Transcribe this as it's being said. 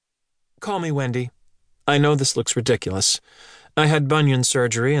Call me Wendy. I know this looks ridiculous. I had bunion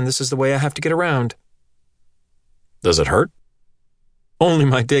surgery, and this is the way I have to get around. Does it hurt? Only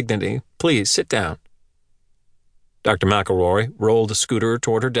my dignity. Please, sit down. Dr. McElroy rolled the scooter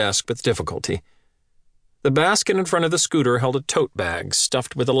toward her desk with difficulty. The basket in front of the scooter held a tote bag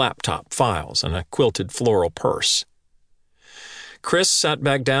stuffed with a laptop, files, and a quilted floral purse. Chris sat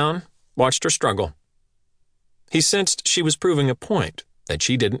back down, watched her struggle. He sensed she was proving a point, that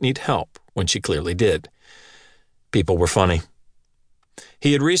she didn't need help when she clearly did. People were funny.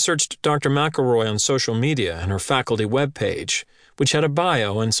 He had researched Dr. McElroy on social media and her faculty webpage, which had a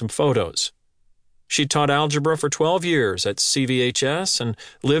bio and some photos. She taught algebra for 12 years at CVHS and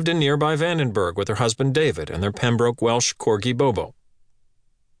lived in nearby Vandenberg with her husband David and their Pembroke Welsh corgi Bobo.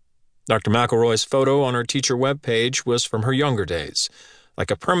 Dr. McElroy's photo on her teacher webpage was from her younger days,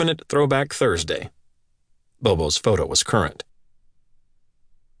 like a permanent throwback Thursday. Bobo's photo was current.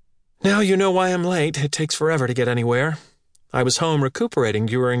 Now you know why I'm late. It takes forever to get anywhere. I was home recuperating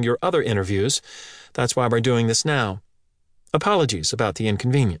during your other interviews. That's why we're doing this now. Apologies about the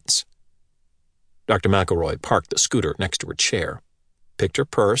inconvenience. Dr. McElroy parked the scooter next to her chair, picked her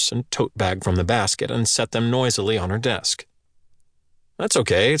purse and tote bag from the basket, and set them noisily on her desk. That's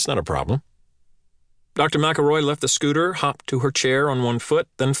okay, it's not a problem. Dr. McElroy left the scooter, hopped to her chair on one foot,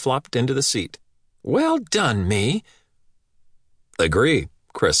 then flopped into the seat. Well done, me. Agree,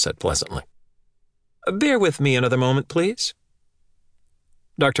 Chris said pleasantly. Bear with me another moment, please.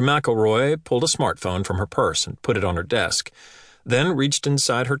 Dr. McElroy pulled a smartphone from her purse and put it on her desk, then reached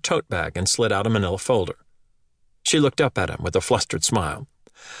inside her tote bag and slid out a manila folder. She looked up at him with a flustered smile.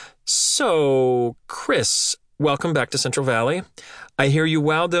 So, Chris, welcome back to Central Valley. I hear you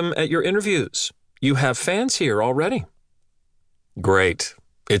wowed them at your interviews. You have fans here already. Great.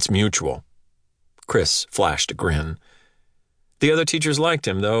 It's mutual. Chris flashed a grin. The other teachers liked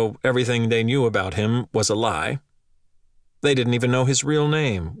him, though everything they knew about him was a lie. They didn't even know his real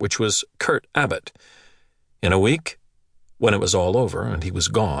name, which was Kurt Abbott. In a week, when it was all over and he was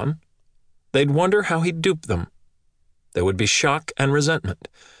gone, they'd wonder how he'd duped them. There would be shock and resentment.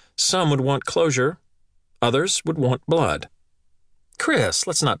 Some would want closure. Others would want blood. Chris,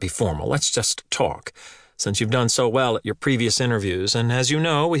 let's not be formal. Let's just talk, since you've done so well at your previous interviews, and as you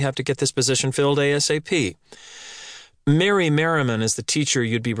know, we have to get this position filled ASAP. Mary Merriman is the teacher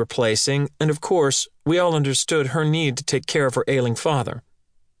you'd be replacing, and of course, we all understood her need to take care of her ailing father.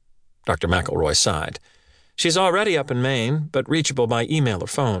 Dr. McElroy sighed. She's already up in Maine, but reachable by email or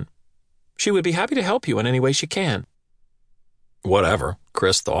phone. She would be happy to help you in any way she can. Whatever,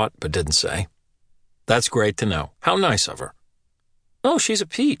 Chris thought, but didn't say. That's great to know. How nice of her. Oh, she's a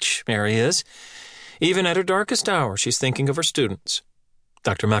peach, Mary is. Even at her darkest hour, she's thinking of her students.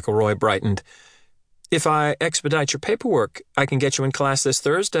 Dr. McElroy brightened. If I expedite your paperwork, I can get you in class this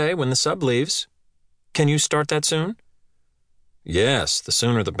Thursday when the sub leaves. Can you start that soon? Yes, the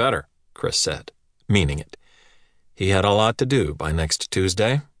sooner the better, Chris said, meaning it. He had a lot to do by next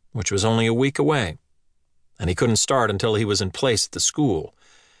Tuesday, which was only a week away, and he couldn't start until he was in place at the school.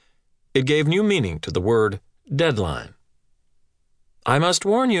 It gave new meaning to the word deadline. I must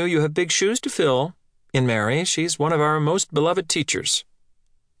warn you, you have big shoes to fill. In Mary, she's one of our most beloved teachers.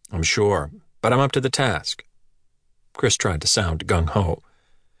 I'm sure, but I'm up to the task. Chris tried to sound gung-ho.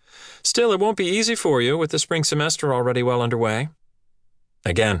 Still, it won't be easy for you with the spring semester already well underway.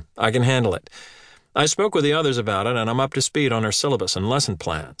 Again, I can handle it. I spoke with the others about it, and I'm up to speed on our syllabus and lesson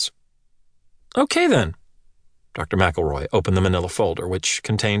plans. Okay, then. Dr. McElroy opened the manila folder, which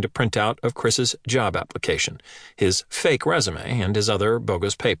contained a printout of Chris's job application, his fake resume, and his other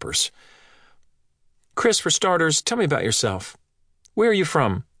bogus papers. Chris, for starters, tell me about yourself. Where are you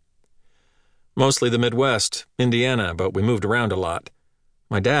from? Mostly the Midwest, Indiana, but we moved around a lot.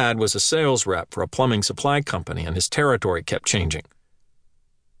 My dad was a sales rep for a plumbing supply company, and his territory kept changing.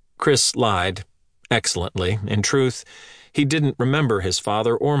 Chris lied, excellently. In truth, he didn't remember his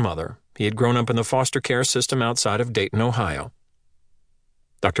father or mother. He had grown up in the foster care system outside of Dayton, Ohio.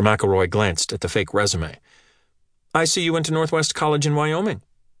 Dr. McElroy glanced at the fake resume. I see you went to Northwest College in Wyoming.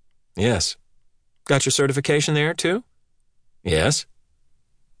 Yes. Got your certification there, too? Yes.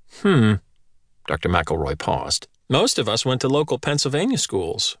 Dr. McElroy paused. Most of us went to local Pennsylvania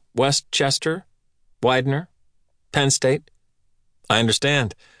schools. West Chester, Widener, Penn State. I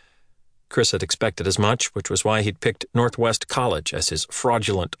understand. Chris had expected as much, which was why he'd picked Northwest College as his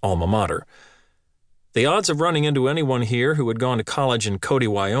fraudulent alma mater. The odds of running into anyone here who had gone to college in Cody,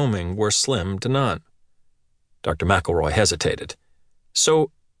 Wyoming were slim to none. Dr. McElroy hesitated.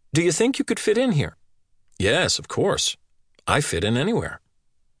 So, do you think you could fit in here? Yes, of course. I fit in anywhere.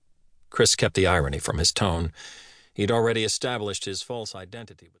 Chris kept the irony from his tone. He'd already established his false identity with